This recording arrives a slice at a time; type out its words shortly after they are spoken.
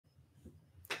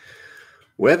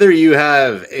Whether you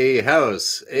have a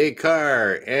house, a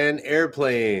car, an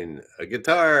airplane, a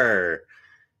guitar,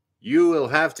 you will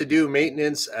have to do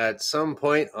maintenance at some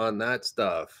point on that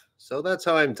stuff. So that's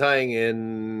how I'm tying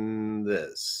in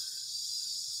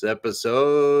this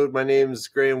episode. My name's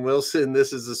Graham Wilson.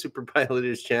 This is the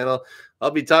Superpilotish channel. I'll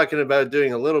be talking about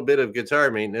doing a little bit of guitar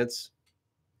maintenance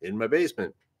in my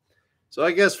basement. So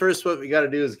I guess first what we got to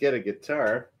do is get a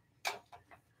guitar.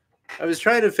 I was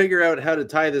trying to figure out how to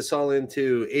tie this all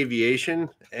into aviation,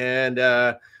 and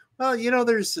well,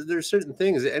 there's certain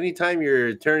things. Anytime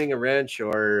you're turning a wrench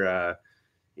or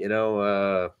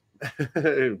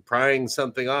prying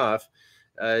something off,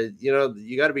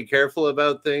 you got to be careful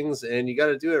about things, and you got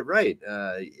to do it right.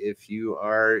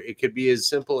 It could be as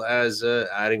simple as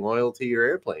adding oil to your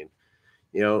airplane.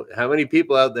 How many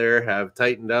people out there have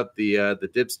tightened up the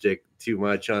dipstick too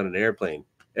much on an airplane?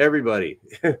 Everybody.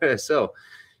 So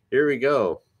here we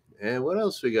go. And what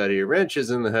else we got here? Wrenches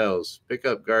in the house.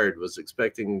 Pickup guard was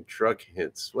expecting truck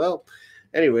hits. Well,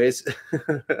 anyways.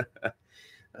 Pickup.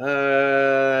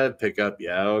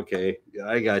 Yeah, okay.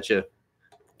 I got you.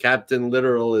 Captain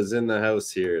Literal is in the house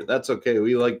here. That's okay.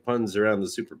 We like puns around the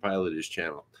Superpilotish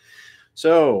channel.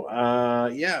 So,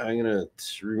 yeah, I'm going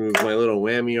to remove my little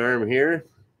whammy arm here.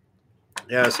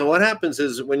 Yeah, so what happens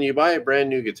is when you buy a brand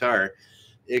new guitar,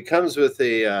 it comes with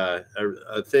a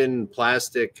thin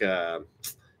plastic, I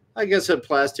guess a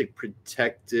plastic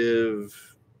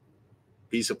protective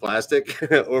piece of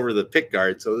plastic over the pick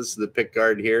guard. So this is the pick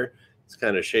guard here. It's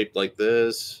kind of shaped like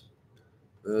this.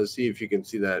 Let's see if you can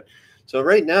see that. So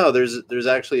right now there's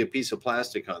actually a piece of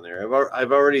plastic on there.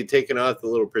 I've already taken off the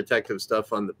little protective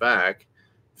stuff on the back.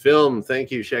 Film,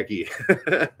 thank you, Shecky.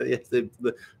 Yes,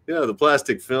 the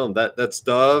plastic film, that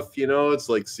stuff, it's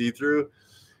like see-through.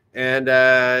 And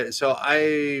so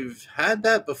I've had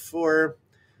that before.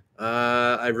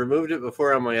 I've removed it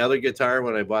before on my other guitar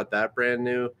when I bought that brand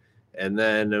new. And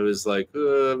then it was like,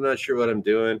 I'm not sure what I'm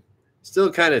doing.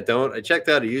 Still kind of don't. I checked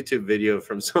out a YouTube video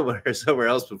from somewhere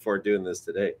else before doing this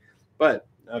today. But,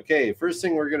 okay, first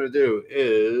thing we're going to do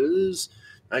is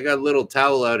I got a little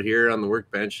towel out here on the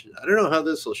workbench. I don't know how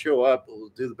this will show up. We'll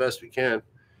do the best we can.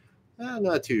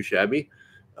 Not too shabby.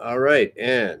 All right,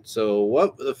 and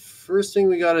so the first thing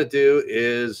we got to do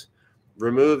is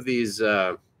remove these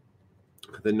the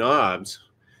knobs.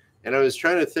 And I was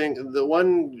trying to think,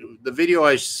 the video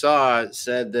I saw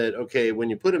said that, okay, when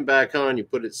you put them back on, you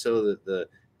put it so that the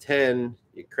 10,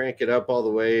 you crank it up all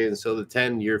the way, and so the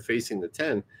 10, you're facing the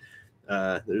 10.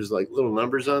 There's like little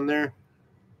numbers on there.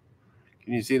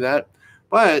 Can you see that?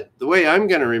 But the way I'm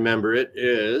going to remember it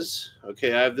is,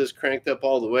 okay, I have this cranked up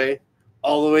all the way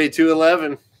to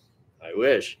 11. I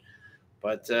wish.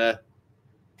 But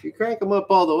if you crank them up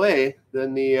all the way,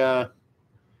 then you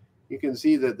can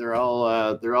see that they're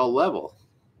all level.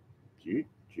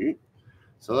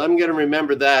 So I'm going to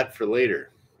remember that for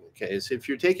later. Okay, so if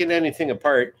you're taking anything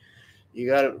apart, you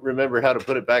got to remember how to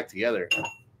put it back together.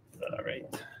 All right.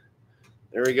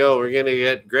 There we go. We're going to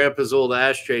get Grandpa's old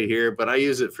ashtray here, but I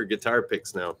use it for guitar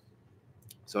picks now.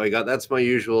 So that's my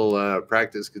usual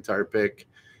practice guitar pick.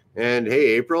 And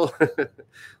hey, April,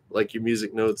 like your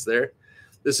music notes there.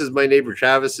 This is my neighbor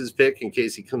Travis's pick in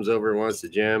case he comes over and wants to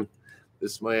jam.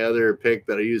 This is my other pick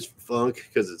that I use for funk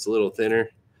because it's a little thinner.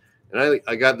 And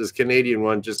I got this Canadian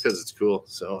one just because it's cool.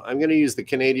 So I'm going to use the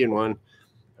Canadian one. And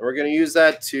we're going to use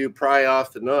that to pry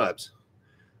off the knobs.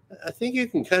 I think you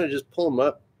can kind of just pull them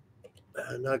up.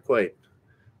 Not quite.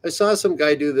 I saw some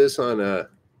guy do this on a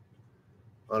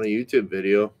YouTube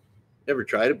video. Never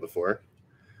tried it before.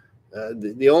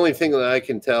 The only thing that I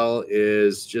can tell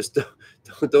is just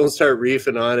don't start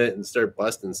reefing on it and start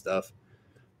busting stuff.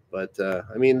 But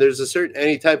I mean, there's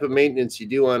any type of maintenance you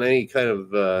do on any kind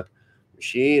of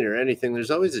machine or anything,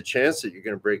 there's always a chance that you're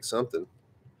going to break something.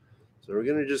 So we're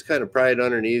going to just kind of pry it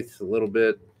underneath a little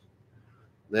bit,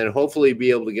 and then hopefully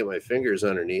be able to get my fingers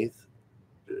underneath.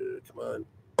 Come on.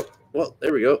 Well,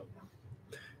 there we go.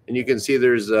 And you can see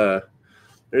there's a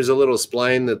little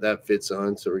spline that fits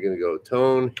on. So we're going to go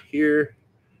tone here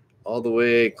all the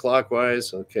way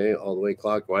clockwise. Okay, all the way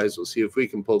clockwise. We'll see if we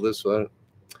can pull this one.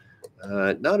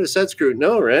 Not a set screw.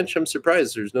 No, wrench. I'm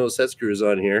surprised there's no set screws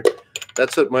on here.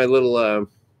 That's what my little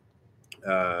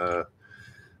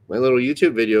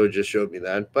YouTube video just showed me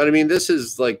that. But I mean, this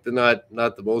is like not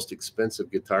the most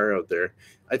expensive guitar out there.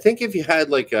 I think if you had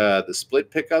like the split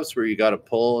pickups where you got to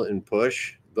pull and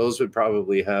push, those would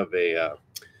probably have a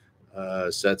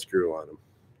set screw on them,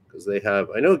 because they have.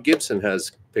 I know Gibson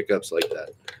has pickups like that.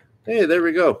 Hey, there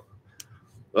we go.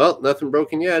 Well, nothing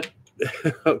broken yet.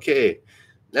 Okay.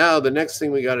 Now the next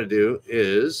thing we got to do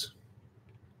is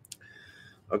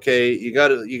Okay, you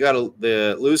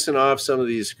gotta loosen off some of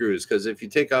these screws, because if you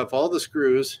take off all the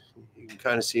screws, you can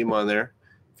kind of see them on there.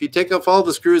 If you take off all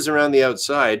the screws around the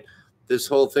outside, this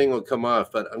whole thing will come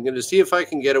off. But I'm going to see if I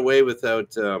can get away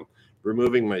without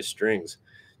removing my strings.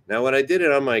 Now, when I did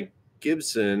it on my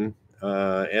Gibson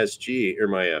SG, or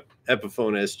my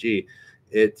Epiphone SG,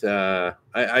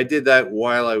 I did that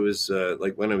while I was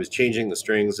like when I was changing the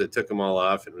strings. I took them all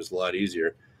off, and it was a lot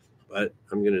easier. But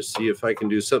I'm going to see if I can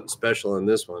do something special on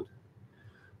this one.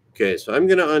 Okay, so I'm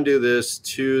going to undo this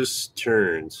 2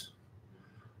 turns.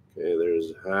 Okay,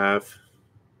 there's half,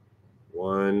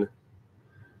 1,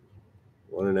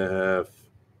 1.5,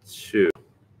 2.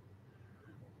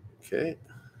 Okay,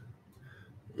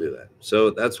 do that. So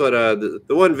that's what the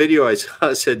one video I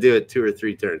saw said do it 2 or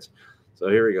 3 turns. So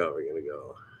here we go. We're going to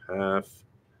go half,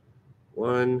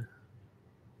 1,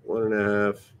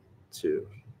 1.5, 2.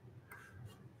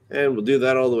 And we'll do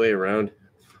that all the way around.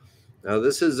 Now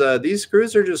this is these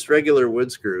screws are just regular wood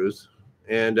screws,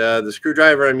 and the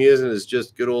screwdriver I'm using is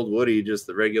just good old Woody, just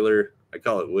the regular. I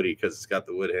call it Woody because it's got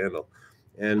the wood handle,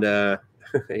 and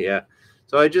yeah.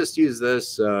 So I just use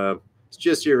this. It's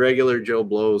just your regular Joe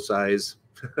Blow size.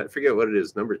 I forget what it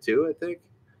is, number 2, I think.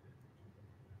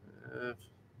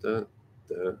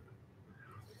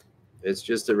 It's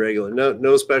just a regular,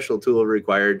 no special tool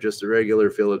required, just a regular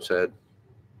Phillips head.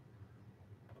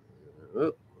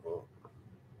 Oh,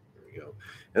 there we go.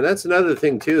 And that's another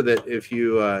thing too, that if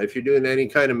you're doing any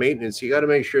kind of maintenance, you got to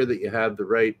make sure that you have the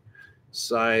right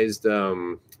sized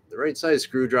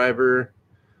screwdriver,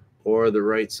 or the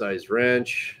right size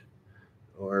wrench,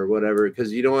 or whatever,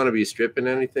 because you don't want to be stripping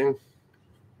anything.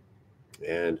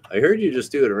 And I heard you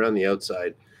just do it around the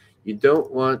outside. You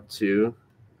don't want to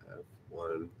have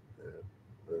one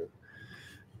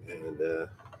and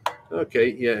okay,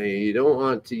 yeah, you don't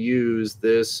want to use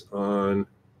this on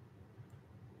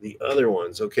the other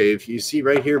ones. Okay, if you see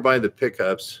right here by the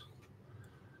pickups,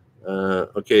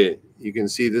 okay, you can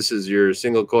see this is your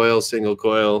single coil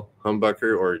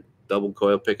humbucker or double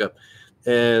coil pickup,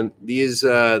 and these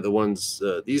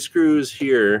these screws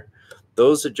here,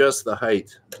 those adjust the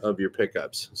height of your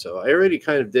pickups. So I already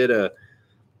kind of did I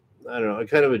don't know, I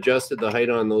kind of adjusted the height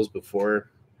on those before,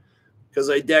 because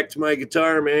I decked my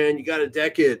guitar, man. You got to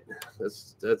deck it.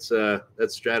 That's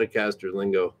Stratocaster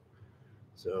lingo.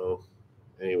 So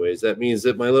anyways, that means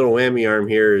that my little whammy arm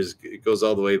here it goes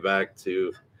all the way back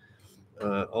to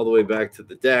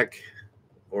the deck,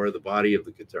 or the body of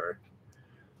the guitar.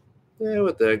 Yeah,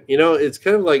 what the heck? You know, it's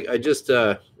kind of like I just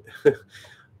I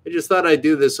just thought I'd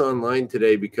do this online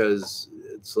today, because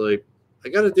it's like I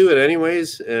got to do it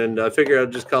anyways, and I figure I'll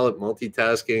just call it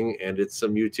multitasking, and it's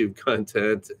some YouTube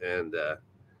content. And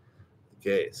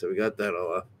okay, so we got that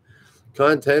all up.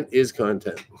 Content is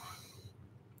content.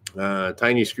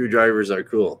 Tiny screwdrivers are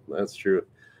cool. That's true.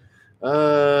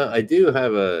 I do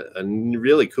have a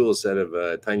really cool set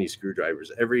of tiny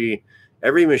screwdrivers. Every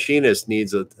machinist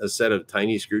needs a set of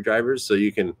tiny screwdrivers, so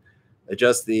you can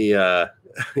adjust the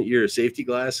your safety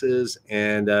glasses,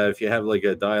 and if you have like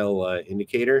a dial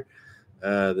indicator,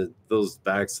 those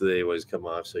backs, they always come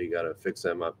off, so you got to fix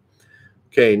them up.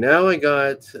 Okay, now I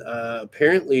got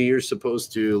apparently you're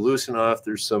supposed to loosen off.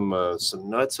 There's some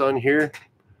nuts on here.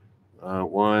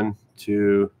 1,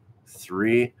 2,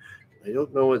 3. I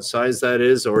don't know what size that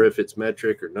is, or if it's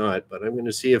metric or not, but I'm going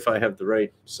to see if I have the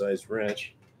right size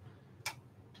wrench.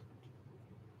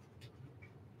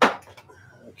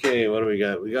 Okay, what do we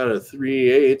got? We got a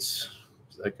 3/8. Is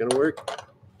that going to work?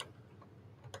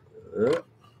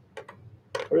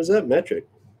 Or is that metric?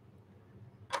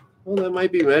 Oh, that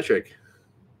might be metric.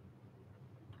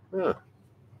 Huh.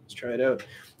 Let's try it out.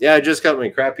 Yeah, I just got my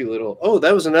crappy little... Oh,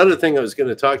 that was another thing I was going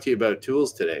to talk to you about,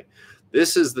 tools today.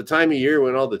 This is the time of year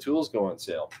when all the tools go on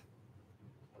sale.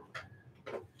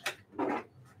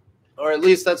 Or at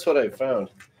least that's what I found.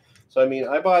 So, I mean,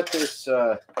 I bought this...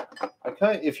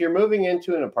 if you're moving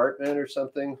into an apartment or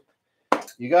something,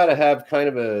 you got to have kind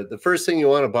of the first thing you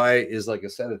want to buy is like a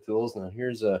set of tools. Now,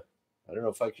 here's I don't know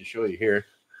if I can show you here.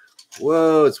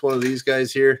 Whoa, it's one of these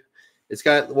guys here. It's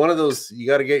got one of those. You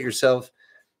got to get yourself,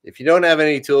 if you don't have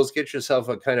any tools, get yourself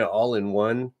a kind of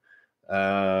all-in-one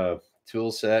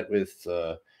tool set with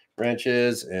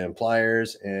wrenches and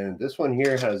pliers. And this one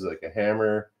here has like a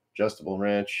hammer, adjustable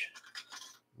wrench.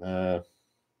 I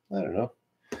don't know.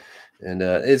 And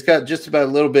it's got just about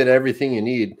a little bit of everything you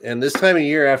need. And this time of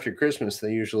year after Christmas,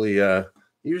 they usually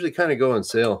kind of go on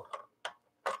sale.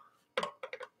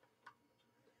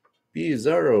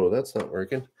 Bizarro, that's not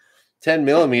working. 10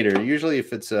 millimeter. Usually,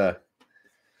 if it's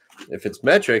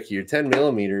metric, your 10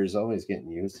 millimeter is always getting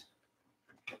used.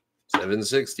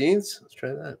 7/16. Let's try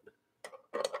that.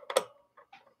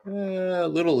 A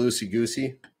little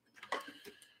loosey-goosey.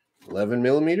 11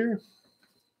 millimeter.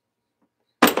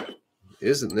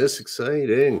 Isn't this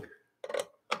exciting?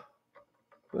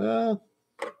 Well,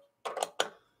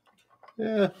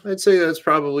 yeah, I'd say that's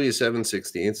probably a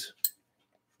 7/16.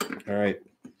 All right,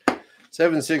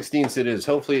 7/16 it is.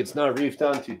 Hopefully it's not reefed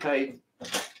on too tight.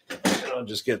 I'll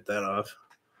just get that off.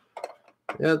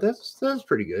 Yeah, that's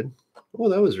pretty good. Oh,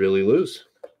 that was really loose.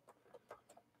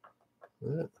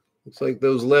 Yeah, looks like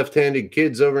those left-handed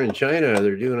kids over in China,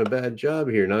 they're doing a bad job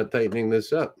here, not tightening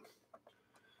this up.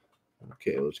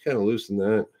 Okay, let's kind of loosen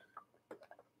that.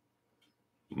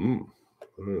 I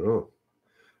don't know.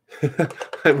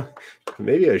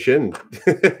 Maybe I shouldn't.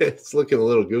 It's looking a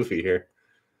little goofy here.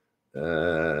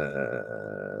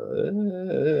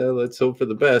 Let's hope for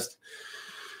the best.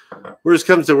 Worst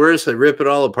comes to worst, I rip it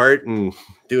all apart and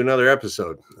do another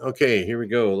episode. Okay, here we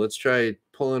go. Let's try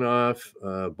pulling off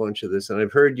a bunch of this. And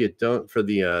I've heard you don't, for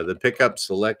the pickup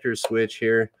selector switch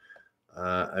here,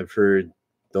 I've heard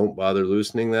don't bother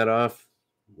loosening that off.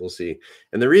 We'll see.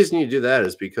 And the reason you do that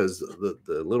is because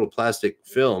the little plastic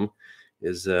film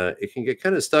is it can get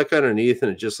kind of stuck underneath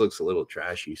and it just looks a little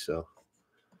trashy. So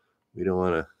we don't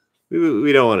want to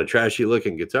we don't want a trashy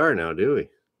looking guitar now, do we?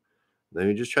 Then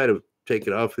you just try to take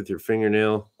it off with your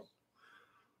fingernail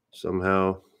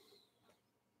somehow.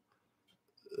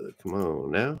 Come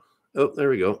on now. Oh, there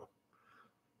we go.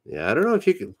 Yeah, I don't know if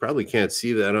you can, probably can't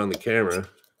see that on the camera,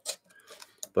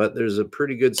 but there's a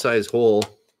pretty good size hole.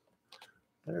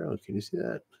 I don't know. Can you see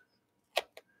that?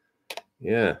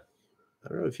 Yeah. I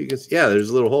don't know if you can see. Yeah, there's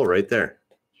a little hole right there.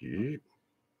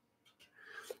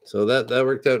 So that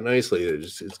worked out nicely.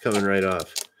 It's coming right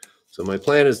off. So my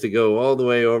plan is to go all the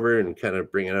way over and kind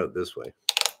of bring it out this way.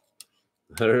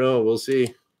 I don't know. We'll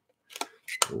see.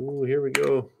 Oh, here we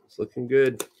go. It's looking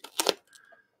good.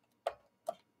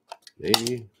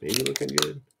 Maybe looking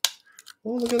good.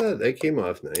 Oh, look at that. That came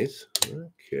off nice.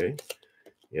 Okay.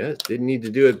 Yeah, didn't need to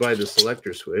do it by the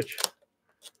selector switch.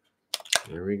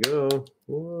 There we go.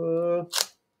 Whoa.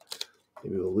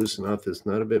 Maybe we'll loosen off this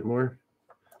nut a bit more.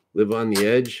 Live on the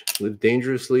edge. Live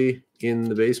dangerously in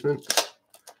the basement.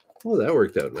 Oh, that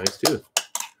worked out nice too.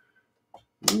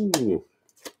 Ooh.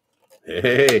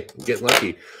 Hey, get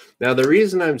lucky. Now, the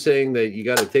reason I'm saying that you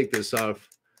got to take this off,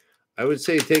 I would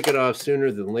say take it off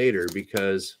sooner than later,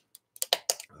 because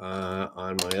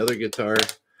on my other guitar,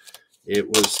 it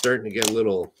was starting to get a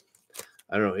little,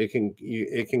 I don't know, it can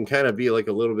kind of be like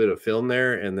a little bit of film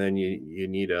there, and then you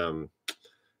need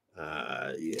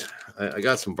yeah, I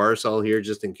got some Barsol here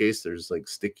just in case there's like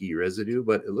sticky residue,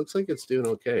 but it looks like it's doing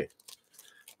okay.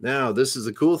 Now, this is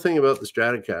the cool thing about the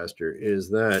Stratocaster, is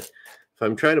that if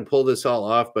I'm trying to pull this all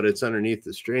off, but it's underneath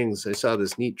the strings, I saw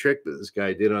this neat trick that this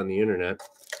guy did on the internet,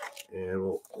 and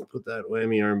we'll put that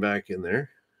whammy arm back in there.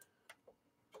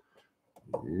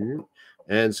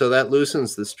 And so that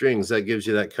loosens the strings. That gives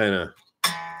you that kind of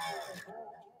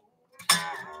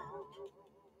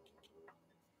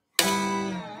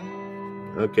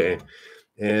okay.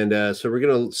 And so we're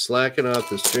going to slacken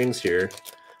off the strings here.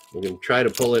 We're going to try to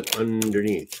pull it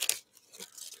underneath.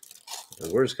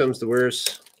 And worst comes to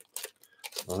worst,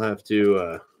 I'll have to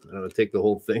I don't know, take the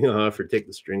whole thing off or take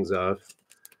the strings off.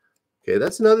 Okay,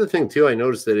 that's another thing too. I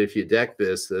noticed that if you deck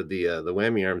this, the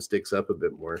whammy arm sticks up a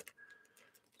bit more.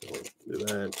 So do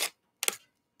that.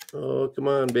 Oh, come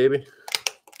on, baby.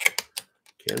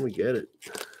 Can we get it?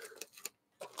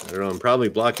 I don't know. I'm probably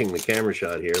blocking the camera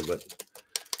shot here, but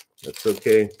that's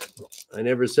okay. I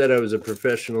never said I was a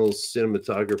professional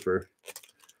cinematographer.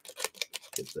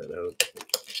 Get that out.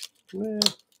 Well,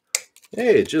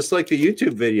 hey, just like the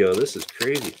YouTube video. This is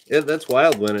crazy. Yeah, that's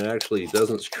wild when it actually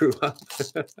doesn't screw up.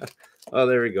 Oh,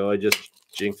 there we go. I just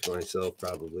jinxed myself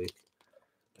probably.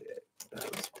 Okay,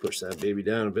 let's push that baby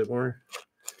down a bit more.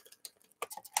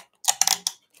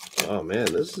 Oh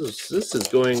man, this is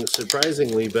going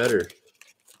surprisingly better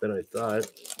than I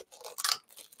thought.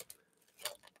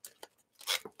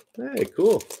 Hey,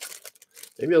 cool.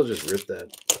 Maybe I'll just rip that.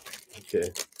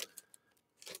 Okay.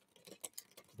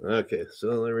 Okay,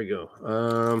 so there we go.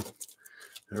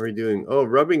 How are we doing? Oh,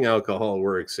 rubbing alcohol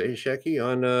works, eh, Shecky,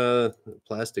 on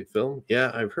plastic film?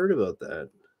 Yeah, I've heard about that.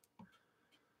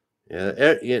 Yeah,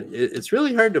 it's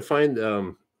really hard to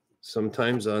find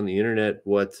sometimes on the internet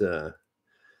what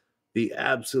the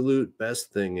absolute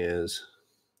best thing is.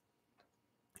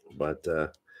 But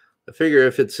I figure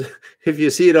if you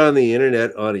see it on the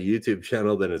internet on a YouTube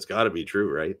channel, then it's got to be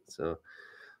true, right? So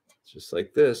it's just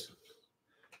like this.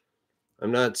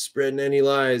 I'm not spreading any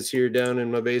lies here down in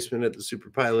my basement at the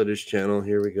Superpilotish channel.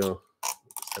 Here we go.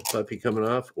 That puppy coming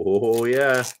off. Oh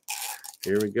yeah.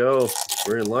 Here we go.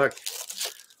 We're in luck.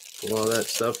 Pull all that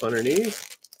stuff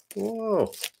underneath.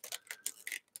 Whoa.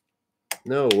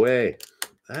 No way.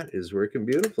 That is working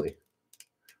beautifully.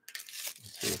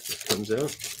 Let's see if this comes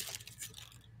out.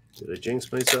 Did I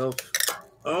jinx myself?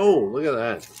 Oh, look at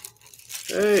that.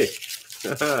 Hey.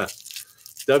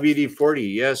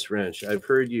 WD-40. Yes, Wrench. I've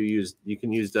heard you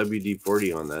can use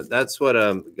WD-40 on that. That's what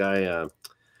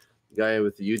guy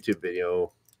with the YouTube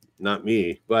video, not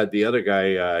me, but the other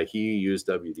guy, he used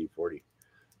WD-40.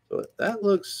 So that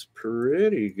looks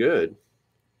pretty good.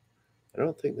 I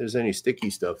don't think there's any sticky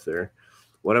stuff there.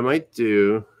 What I might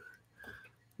do,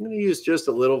 I'm going to use just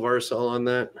a little Varsol on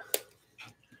that.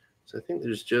 So I think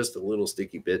there's just a little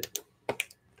sticky bit.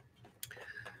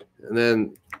 And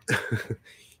then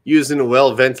use in a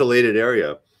well-ventilated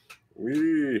area.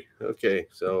 Okay,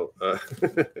 so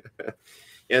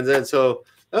and then so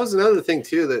that was another thing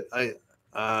too that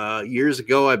I years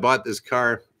ago I bought this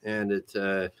car, and it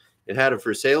had a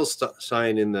for sale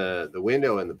sign in the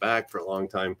window in the back for a long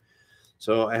time.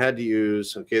 So I had to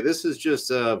use, okay, this is just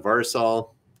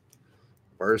Varsol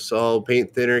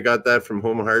paint thinner. Got that from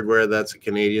Home Hardware. That's a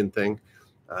Canadian thing.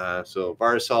 So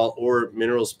Varsol or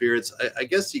mineral spirits. I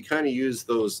guess you kind of use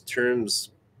those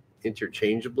terms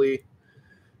interchangeably.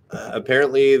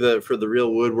 Apparently, for the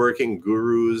real woodworking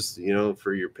gurus, you know,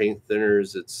 for your paint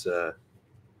thinners, it's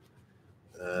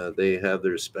they have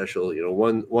their special. You know,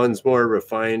 one's more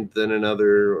refined than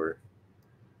another. Or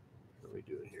what are we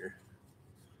doing here?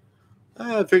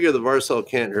 I figure the Varsol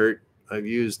can't hurt. I've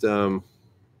used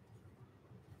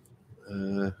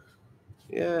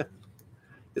yeah,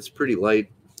 it's pretty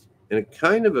light, and it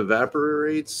kind of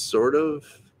evaporates, sort of,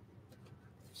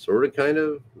 kind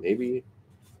of, maybe.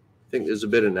 I think there's a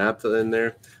bit of naphtha in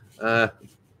there.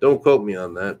 Don't quote me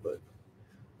on that, but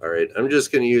all right. I'm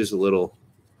just going to use a little.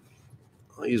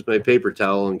 I'll use my paper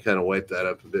towel and kind of wipe that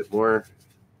up a bit more.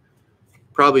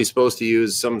 Probably supposed to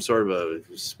use some sort of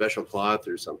a special cloth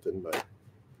or something, but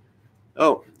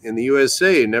oh, in the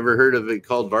USA, never heard of it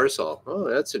called Varsol. Oh,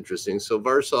 that's interesting. So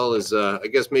Varsol is, I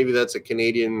guess maybe that's a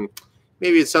Canadian,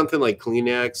 maybe it's something like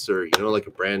Kleenex or, you know, like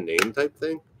a brand name type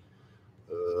thing.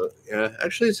 Yeah,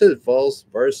 actually it says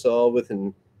Varsol with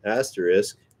an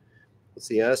asterisk. What's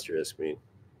the asterisk mean?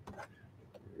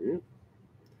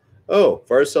 Oh,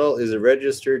 Varsol is a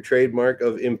registered trademark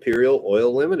of Imperial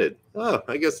Oil Limited. Oh,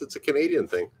 I guess it's a Canadian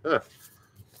thing. Huh.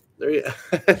 I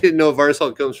didn't know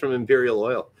Varsol comes from Imperial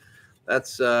Oil.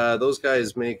 That's those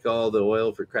guys make all the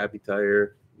oil for crappy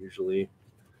tire, usually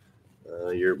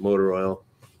your motor oil.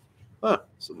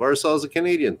 So Varsol is a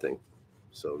Canadian thing.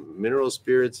 So mineral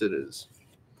spirits it is.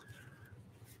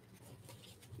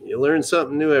 You learn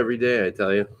something new every day, I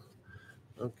tell you.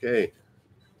 Okay,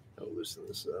 I'll loosen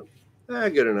this up.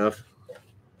 Good enough.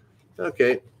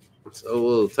 Okay, so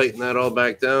we'll tighten that all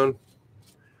back down.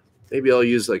 Maybe I'll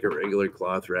use like a regular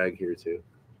cloth rag here too.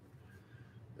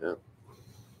 Yeah.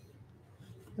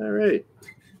 All right,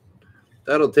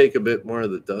 that'll take a bit more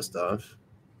of the dust off.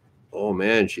 Oh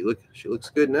man, she looks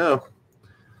good now.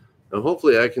 Now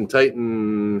hopefully I can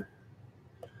tighten.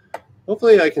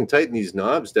 Hopefully I can tighten these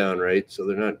knobs down right so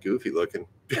they're not goofy looking.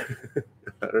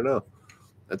 I don't know.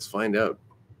 Let's find out.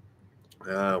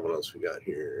 What else we got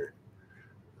here?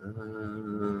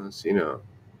 Let's see now.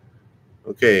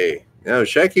 Okay, now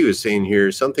Shaki was saying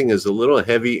here something is a little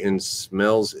heavy and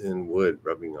smells in wood.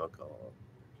 Rubbing alcohol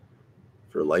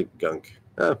for light gunk.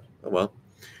 Oh well.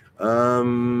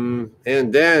 And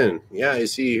then yeah, I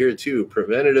see here too.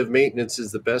 Preventative maintenance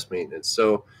is the best maintenance.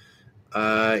 So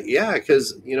yeah,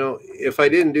 because you know if I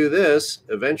didn't do this,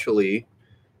 eventually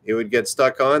it would get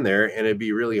stuck on there, and it'd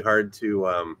be really hard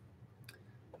to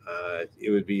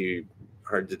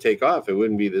take off. It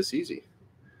wouldn't be this easy.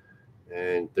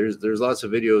 And there's lots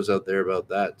of videos out there about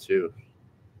that too.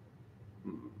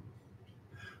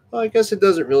 Well, I guess it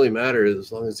doesn't really matter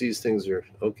as long as these things are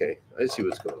okay. I see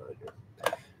what's going on here.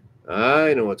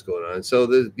 I know what's going on. So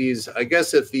these, I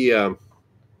guess if the,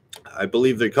 I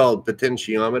believe they're called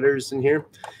potentiometers in here.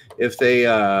 If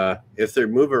they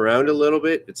move around a little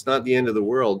bit, it's not the end of the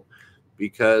world.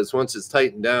 Because once it's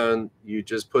tightened down, you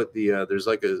just put the, there's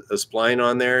like a spline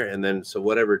on there. And then, so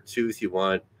whatever tooth you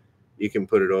want, you can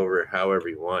put it over however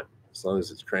you want, as long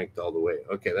as it's cranked all the way.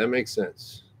 Okay, that makes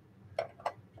sense.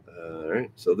 All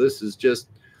right, so this is just,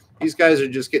 these guys are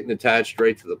just getting attached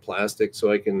right to the plastic,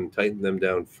 so I can tighten them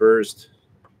down first.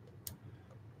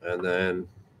 And then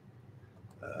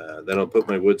I'll put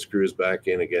my wood screws back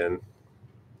in again.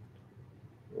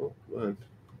 Oh, come on.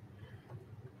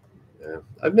 Yeah.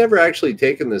 I've never actually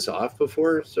taken this off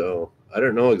before, so I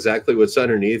don't know exactly what's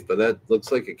underneath, but that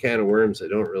looks like a can of worms I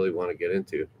don't really want to get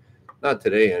into. Not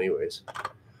today, anyways.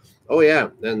 Oh, yeah.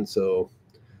 And so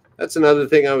That's another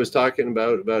thing I was talking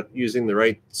about using the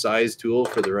right size tool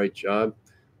for the right job.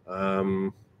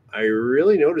 I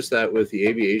really noticed that with the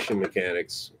aviation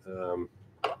mechanics.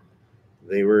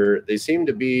 They seem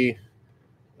to be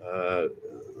a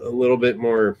little bit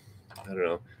more, I don't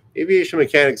know. Aviation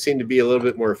mechanics seem to be a little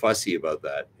bit more fussy about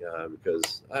that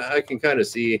because I can kind of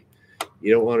see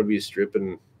you don't want to be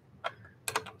stripping.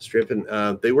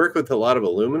 They work with a lot of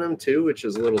aluminum too, which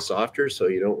is a little softer, so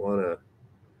you don't want to.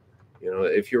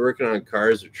 If you're working on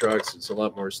cars or trucks, it's a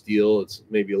lot more steel. It's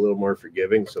maybe a little more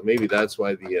forgiving. So maybe that's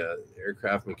why the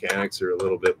aircraft mechanics are a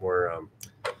little bit more,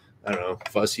 I don't know,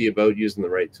 fussy about using the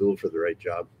right tool for the right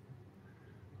job.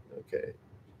 Okay.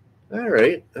 All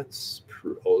right. That's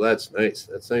nice.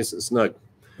 That's nice and snug.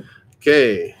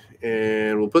 Okay.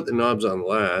 And we'll put the knobs on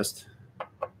last.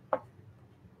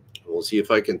 We'll see if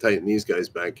I can tighten these guys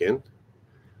back in.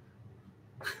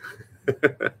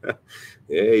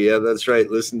 Yeah, that's right.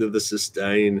 Listen to the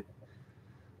sustain.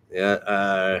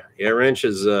 Yeah, Wrench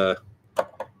is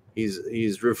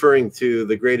he's referring to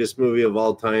the greatest movie of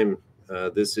all time.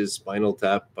 This is Spinal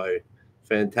Tap by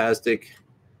fantastic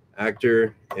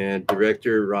actor and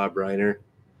director Rob Reiner.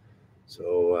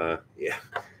 So yeah.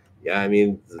 I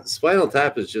mean, Spinal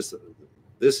Tap is just.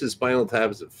 This is Spinal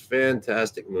Tap is a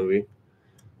fantastic movie.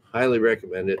 Highly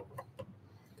recommend it.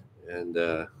 And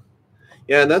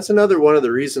yeah, and that's another one of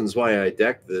the reasons why I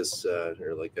decked this, I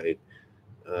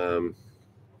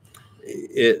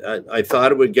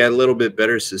thought it would get a little bit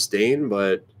better sustain,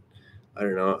 but I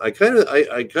don't know. I kind of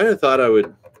thought I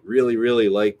would really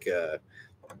like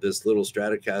this little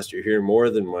Stratocaster here more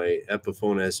than my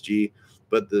Epiphone SG,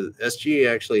 but the SG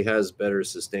actually has better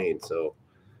sustain. So,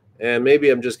 and maybe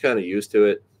I'm just kind of used to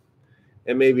it,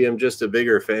 and maybe I'm just a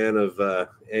bigger fan of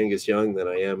Angus Young than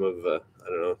I am of I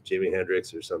don't know, Jimi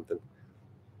Hendrix or something.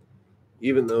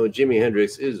 Even though Jimi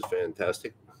Hendrix is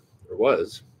fantastic, or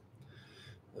was.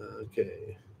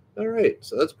 Okay. All right.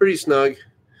 So that's pretty snug.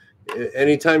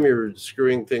 Anytime you're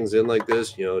screwing things in like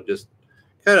this, just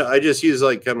I just use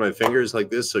like kind of my fingers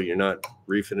like this so you're not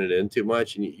reefing it in too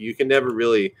much. And you can never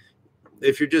really,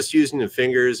 if you're just using the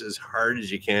fingers as hard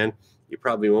as you can, you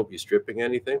probably won't be stripping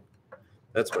anything.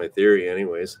 That's my theory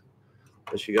anyways.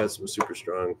 Unless you got some super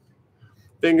strong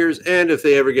fingers. And if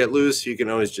they ever get loose, you can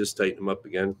always just tighten them up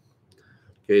again.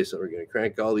 Okay, so we're going to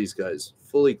crank all these guys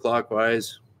fully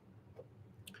clockwise.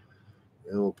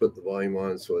 And we'll put the volume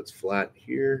on so it's flat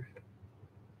here.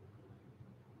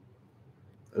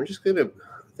 I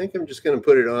think I'm just going to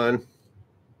put it on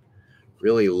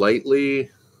really lightly.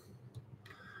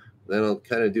 Then I'll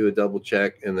kind of do a double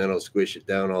check, and then I'll squish it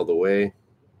down all the way.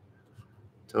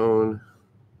 Tone,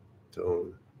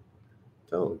 tone,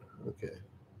 tone. Okay.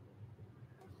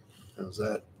 How's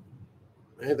that?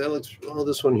 Hey, that looks, well,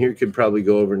 this one here could probably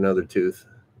go over another tooth.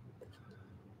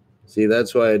 See,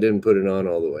 that's why I didn't put it on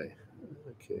all the way.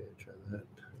 Okay, try that.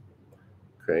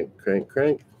 Crank, crank,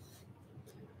 crank.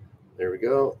 There we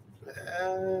go.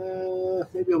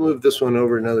 Maybe I'll move this one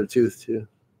over another tooth too.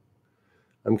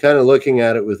 I'm kind of looking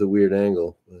at it with a weird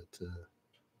angle, but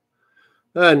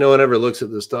no one ever looks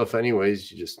at this stuff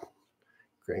anyways. You just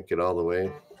crank it all the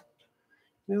way.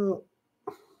 Oh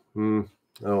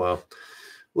well.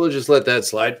 We'll just let that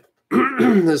slide.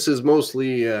 This is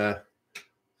mostly,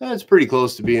 it's pretty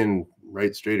close to being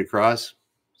right straight across.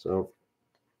 So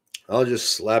I'll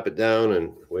just slap it down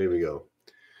and away we go.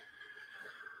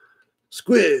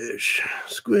 Squish,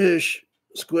 squish,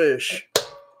 squish.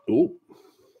 Ooh.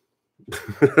 I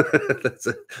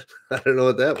don't know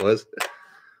what that was.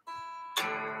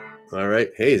 All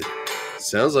right. Hey,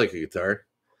 sounds like a guitar.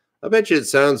 I bet you it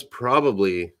sounds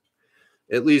probably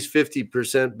at least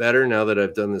 50% better now that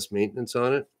I've done this maintenance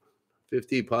on it.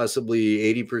 50, possibly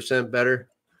 80% better.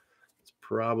 It's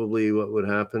probably what would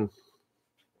happen.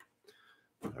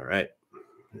 All right.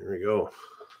 Here we go.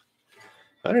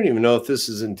 I don't even know if this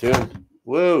is in tune.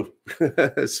 Whoa.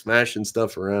 Smashing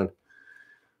stuff around.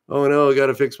 Oh no, I got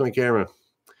to fix my camera.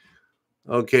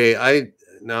 Okay,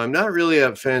 I'm not really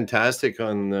a fantastic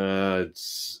on the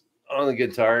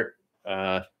guitar.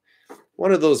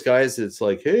 One of those guys that's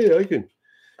like, hey, I can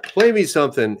play me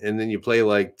something, and then you play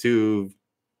like two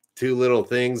little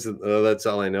things. Oh, that's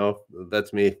all I know.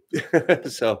 That's me.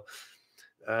 So,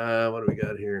 what do we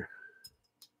got here?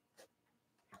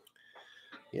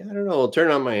 Yeah, I don't know. I'll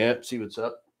turn on my amp, see what's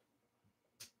up.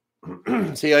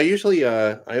 See,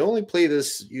 I only play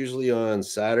this usually on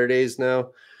Saturdays now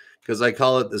because I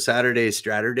call it the Saturday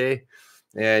Straturday,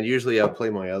 and usually I'll play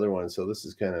my other one. So this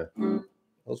is kind of,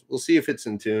 we'll see if it's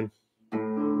in tune.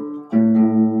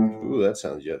 Ooh, that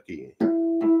sounds yucky.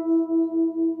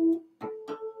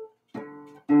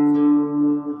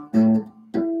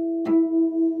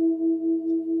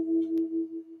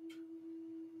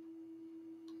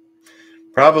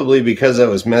 Probably because I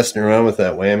was messing around with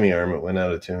that whammy arm, it went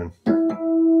out of tune.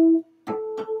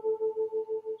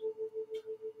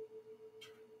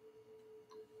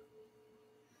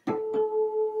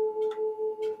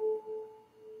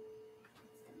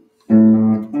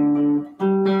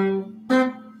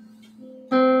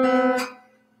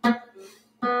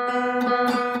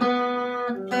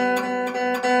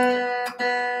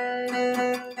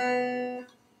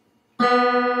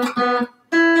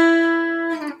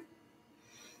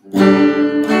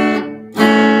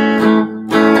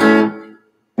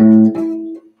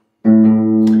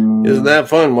 Isn't that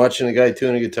fun watching a guy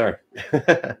tune a guitar?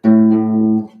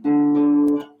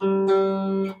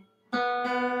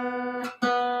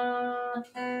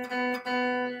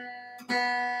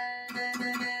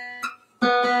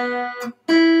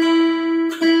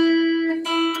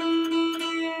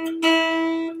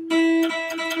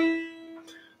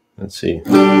 Let's see.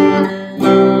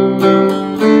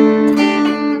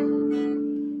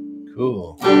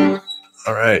 Cool.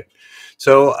 All right.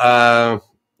 So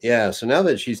yeah, so now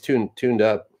that she's tuned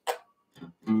up,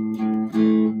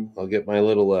 I'll get my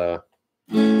little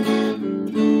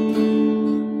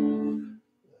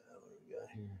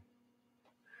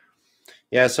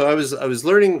yeah, so I was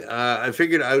learning. I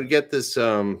figured I would get this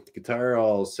guitar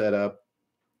all set up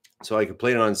so I could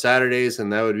play it on Saturdays,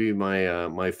 and that would be my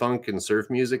my funk and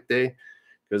surf music day.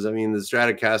 Because I mean, the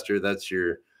Stratocaster, that's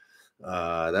your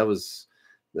that was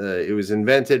it was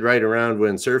invented right around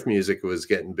when surf music was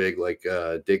getting big, like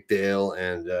Dick Dale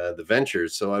and the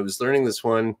Ventures. So I was learning this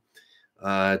one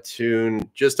tune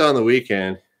just on the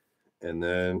weekend, and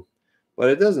then, but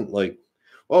it doesn't like.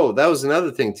 Oh, that was another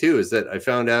thing too, is that I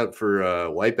found out for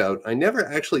Wipeout. I never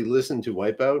actually listened to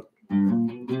Wipeout.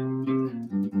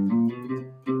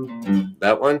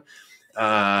 That one.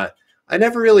 I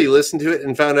never really listened to it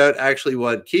and found out actually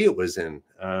what key it was in.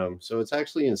 So it's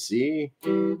actually in C,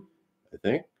 I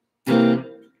think.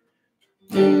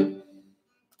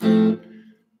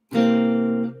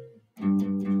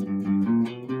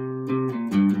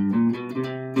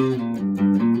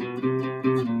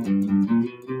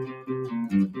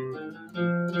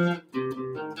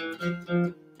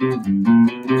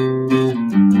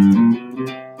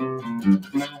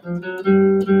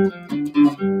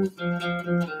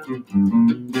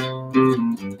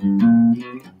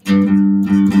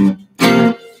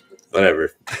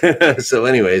 Whatever. So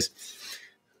anyways,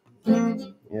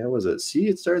 yeah, was it C?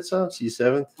 It starts off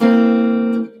C7.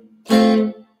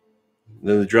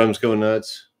 Then the drums go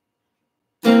nuts.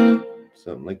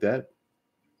 Something like that.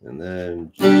 And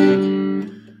then G.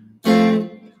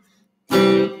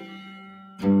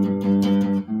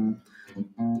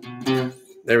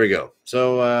 There we go.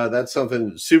 So that's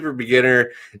something super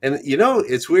beginner. And you know,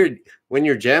 it's weird when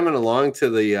you're jamming along to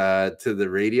the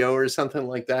radio or something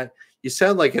like that. You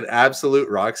sound like an absolute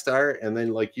rock star, and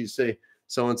then like you say,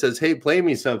 someone says, "Hey, play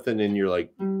me something," and you're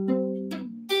like, and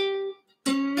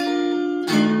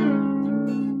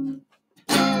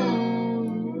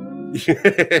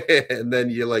then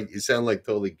you're like, you sound like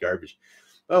totally garbage.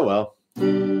 Oh well.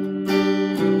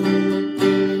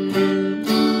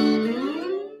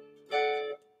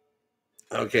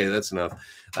 Okay, that's enough.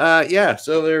 Yeah,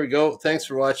 so there we go. Thanks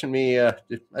for watching me. I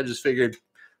just figured,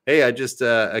 hey,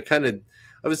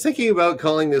 I was thinking about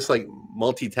calling this like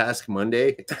multitask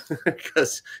Monday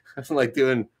because I'm like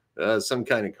doing some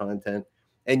kind of content,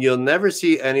 and you'll never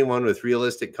see anyone with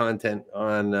realistic content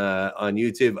on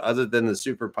YouTube other than the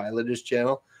superpilotish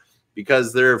channel,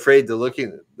 because they're afraid to look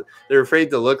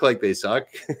like they suck.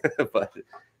 But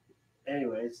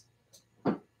anyways.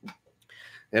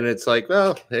 And it's like,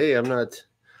 well, hey, I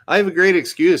have a great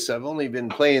excuse. I've only been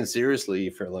playing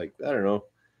seriously for like, I don't know,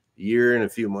 a year and a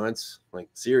few months, like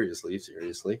seriously.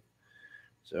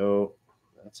 So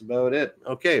that's about it.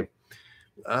 Okay.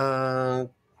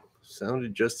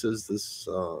 Sounded just as this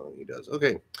song does.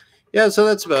 Okay. Yeah, so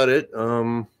that's about it.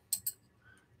 Oh,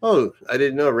 I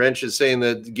didn't know. Wrench is saying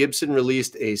that Gibson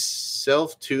released a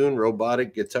self-tuned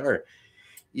robotic guitar.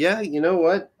 Yeah, you know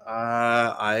what?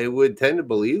 I would tend to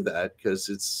believe that, because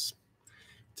it's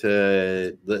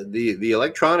the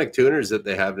electronic tuners that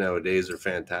they have nowadays are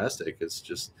fantastic.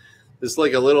 It's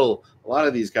like a lot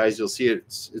of these guys, you'll see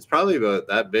it's probably about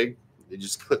that big.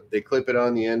 They clip it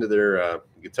on the end of their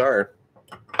guitar,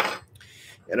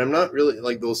 and I'm not really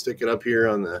like, they'll stick it up here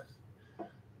on the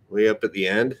way up at the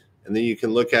end, and then you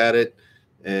can look at it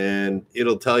and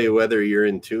it'll tell you whether you're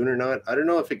in tune or not. I don't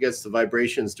know if it gets the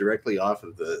vibrations directly off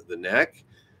of the neck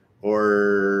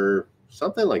or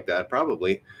something like that.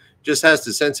 Probably just has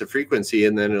to sense a frequency,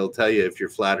 and then it'll tell you if you're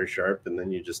flat or sharp, and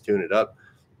then you just tune it up.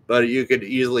 But you could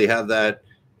easily have that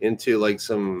into like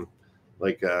some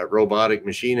like robotic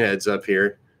machine heads up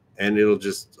here, and it'll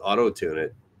just auto tune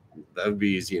it. That would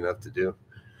be easy enough to do.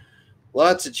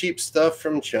 Lots of cheap stuff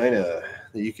from China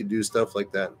that you could do stuff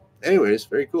like that. Anyways,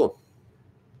 very cool.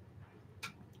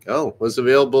 Oh, was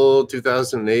available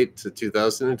 2008 to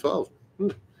 2012.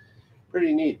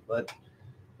 Pretty neat, but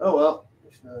oh well.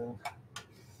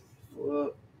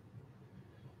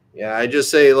 Yeah, I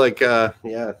just say like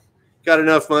yeah, got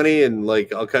enough money and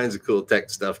like all kinds of cool tech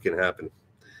stuff can happen.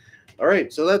 All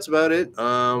right, so that's about it.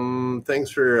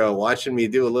 Thanks for watching me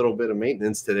do a little bit of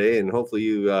maintenance today, and hopefully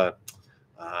you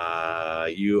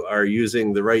you are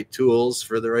using the right tools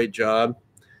for the right job,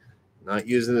 not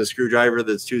using a screwdriver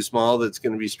that's too small that's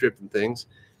going to be stripping things.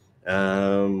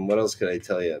 What else can I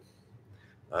tell you?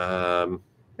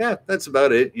 Yeah, that's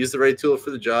about it. Use the right tool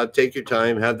for the job. Take your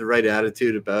time. Have the right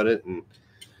attitude about it,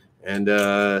 and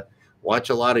watch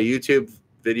a lot of YouTube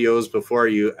videos before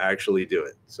you actually do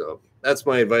it. So that's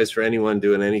my advice for anyone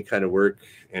doing any kind of work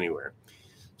anywhere.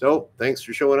 So thanks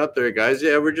for showing up there, guys.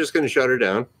 Yeah, we're just going to shut her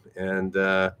down. And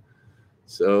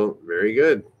so very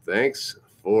good. Thanks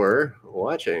for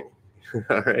watching.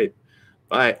 All right.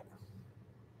 Bye.